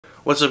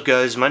What's up,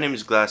 guys? My name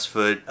is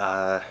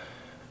Glassfoot.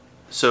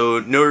 So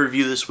no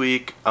review this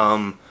week.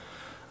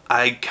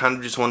 I kind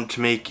of just wanted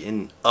to make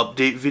an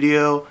update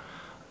video,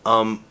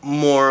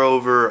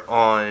 moreover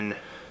on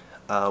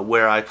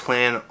where I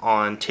plan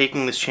on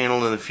taking this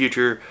channel in the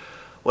future,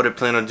 what I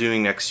plan on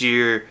doing next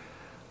year,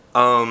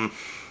 and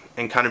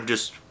kind of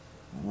just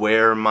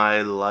where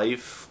my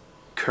life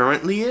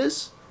currently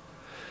is.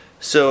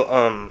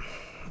 So,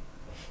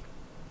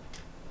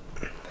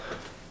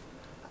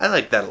 I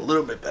like that a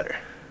little bit better.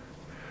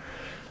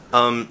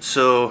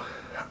 So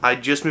I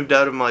just moved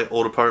out of my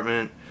old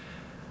apartment,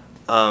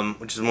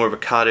 which is more of a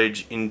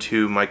cottage,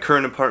 into my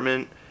current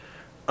apartment,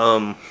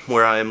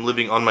 where I am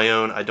living on my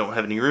own. I don't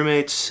have any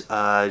roommates, so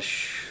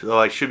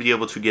I should be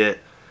able to get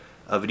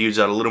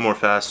videos out a little more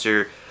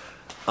faster.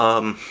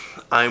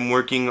 I'm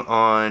working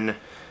on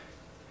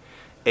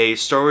a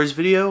Star Wars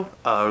video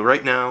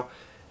right now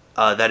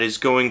that is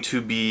going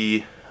to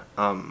be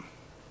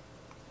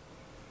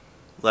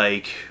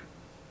like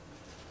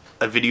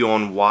a video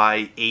on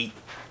why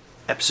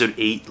Episode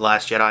 8,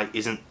 Last Jedi,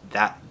 isn't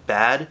that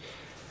bad.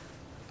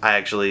 I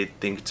actually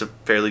think it's a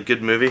fairly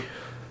good movie.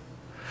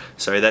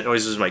 Sorry, that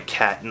noise is my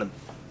cat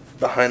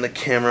behind the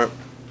camera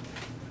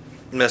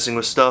messing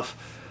with stuff.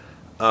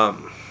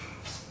 I'm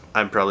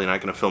probably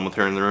not going to film with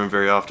her in the room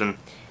very often.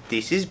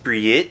 This is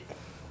Briette.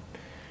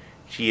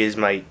 She is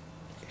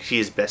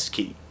best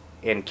kitty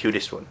and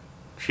cutest one.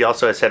 She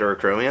also has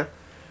heterochromia,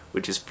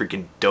 which is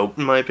freaking dope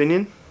in my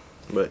opinion.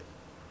 But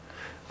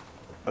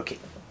okay,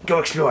 go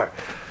explore.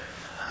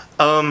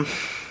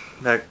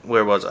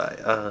 Where was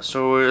I?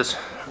 Star Wars.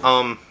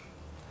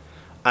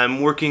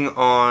 I'm working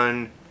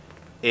on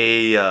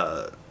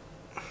a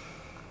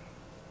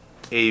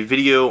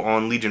video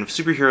on Legion of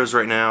Superheroes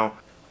right now.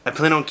 I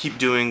plan on keep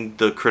doing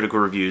the critical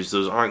reviews.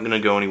 Those aren't going to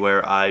go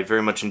anywhere. I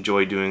very much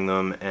enjoy doing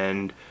them,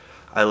 and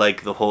I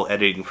like the whole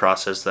editing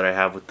process that I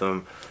have with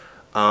them.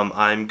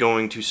 I'm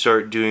going to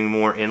start doing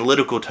more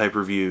analytical type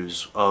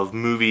reviews of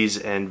movies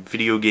and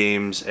video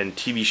games and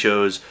TV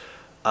shows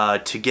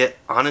to get,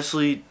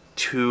 honestly,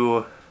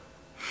 to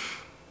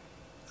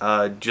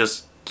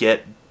just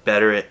get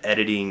better at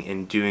editing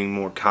and doing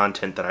more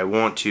content that I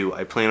want to.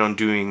 I plan on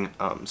doing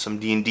some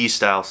D&D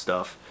style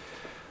stuff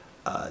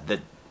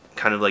that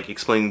kind of like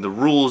explaining the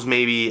rules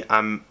maybe.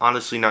 I'm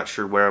honestly not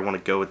sure where I want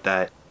to go with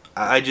that.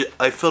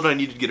 I felt I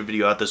needed to get a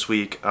video out this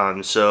week,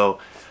 so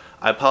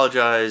I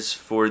apologize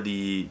for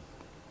the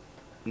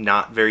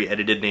not very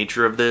edited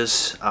nature of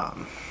this.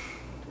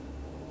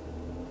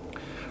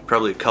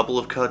 Probably a couple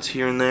of cuts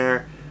here and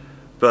there,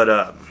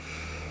 but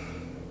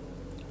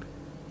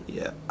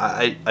yeah,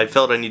 I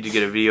felt I needed to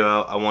get a video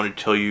out. I wanted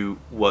to tell you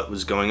what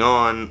was going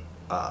on,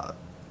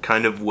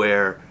 kind of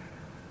where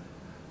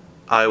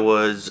I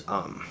was,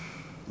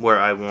 where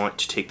I want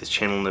to take this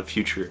channel in the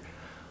future.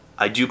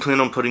 I do plan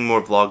on putting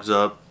more vlogs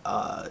up,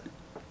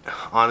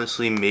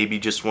 honestly, maybe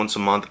just once a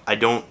month. I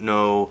don't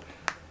know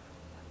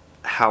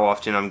how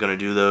often I'm going to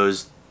do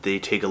those. They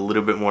take a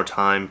little bit more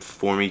time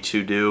for me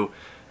to do.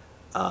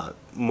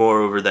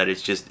 Moreover, that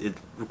it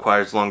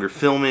requires longer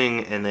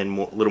filming and then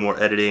a little more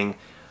editing.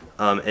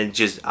 And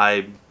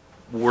I'm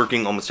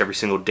working almost every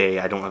single day.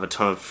 I don't have a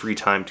ton of free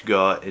time to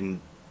go out and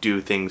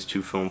do things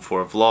to film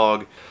for a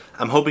vlog.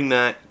 I'm hoping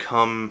that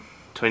come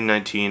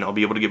 2019 I'll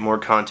be able to get more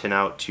content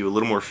out to you a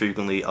little more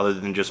frequently other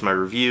than just my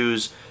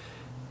reviews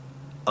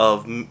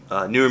of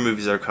newer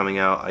movies that are coming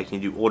out. I can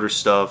do older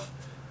stuff.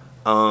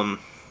 And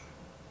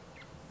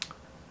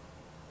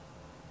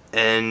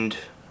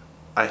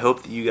I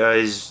hope that you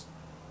guys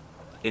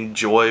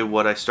enjoy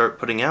what I start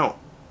putting out.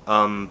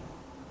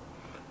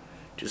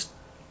 Just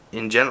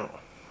in general.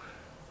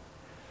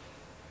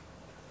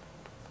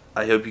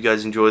 I hope you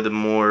guys enjoy the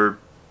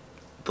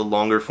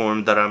longer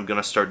form that I'm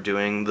gonna start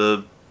doing.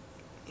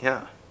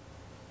 Yeah.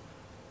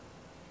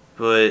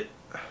 But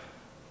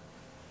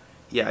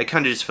yeah, I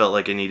kind of just felt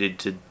like I needed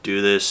to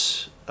do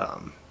this.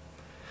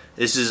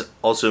 This is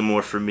also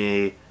more for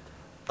me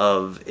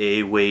of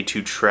a way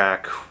to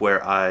track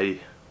where I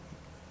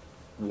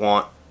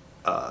want,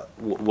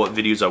 what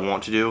videos I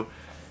want to do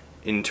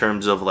in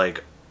terms of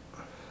like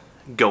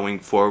going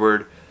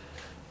forward.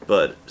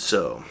 But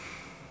so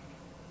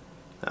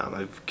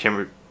my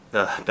camera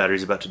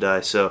battery's about to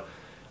die, so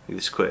do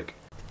this quick.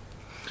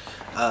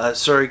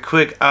 Sorry,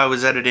 quick. I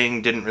was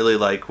editing, didn't really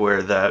like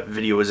where that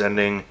video was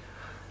ending.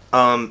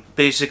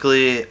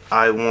 Basically,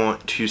 I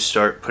want to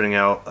start putting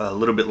out a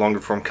little bit longer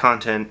form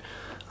content,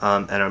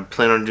 and I'm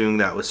planning on doing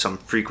that with some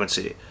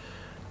frequency.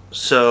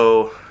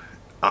 So,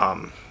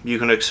 you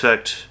can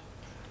expect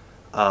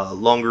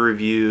longer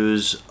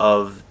reviews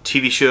of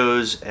TV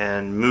shows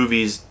and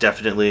movies,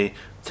 definitely.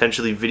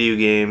 Potentially video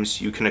games.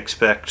 You can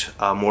expect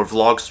more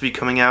vlogs to be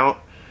coming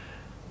out.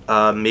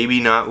 Maybe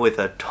not with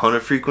a ton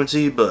of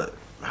frequency, but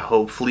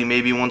hopefully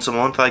maybe once a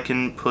month I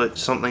can put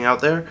something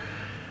out there.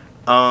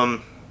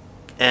 And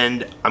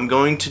I'm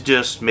going to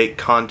just make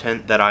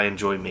content that I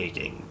enjoy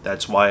making.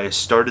 That's why I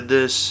started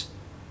this,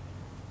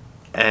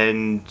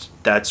 and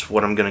that's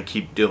what I'm going to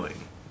keep doing.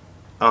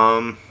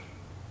 But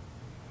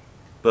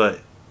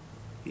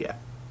yeah.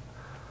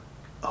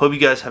 hope you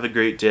guys have a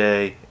great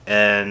day,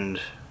 and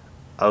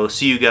I will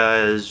see you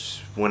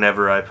guys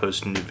whenever I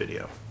post a new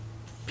video.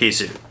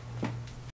 Peace out.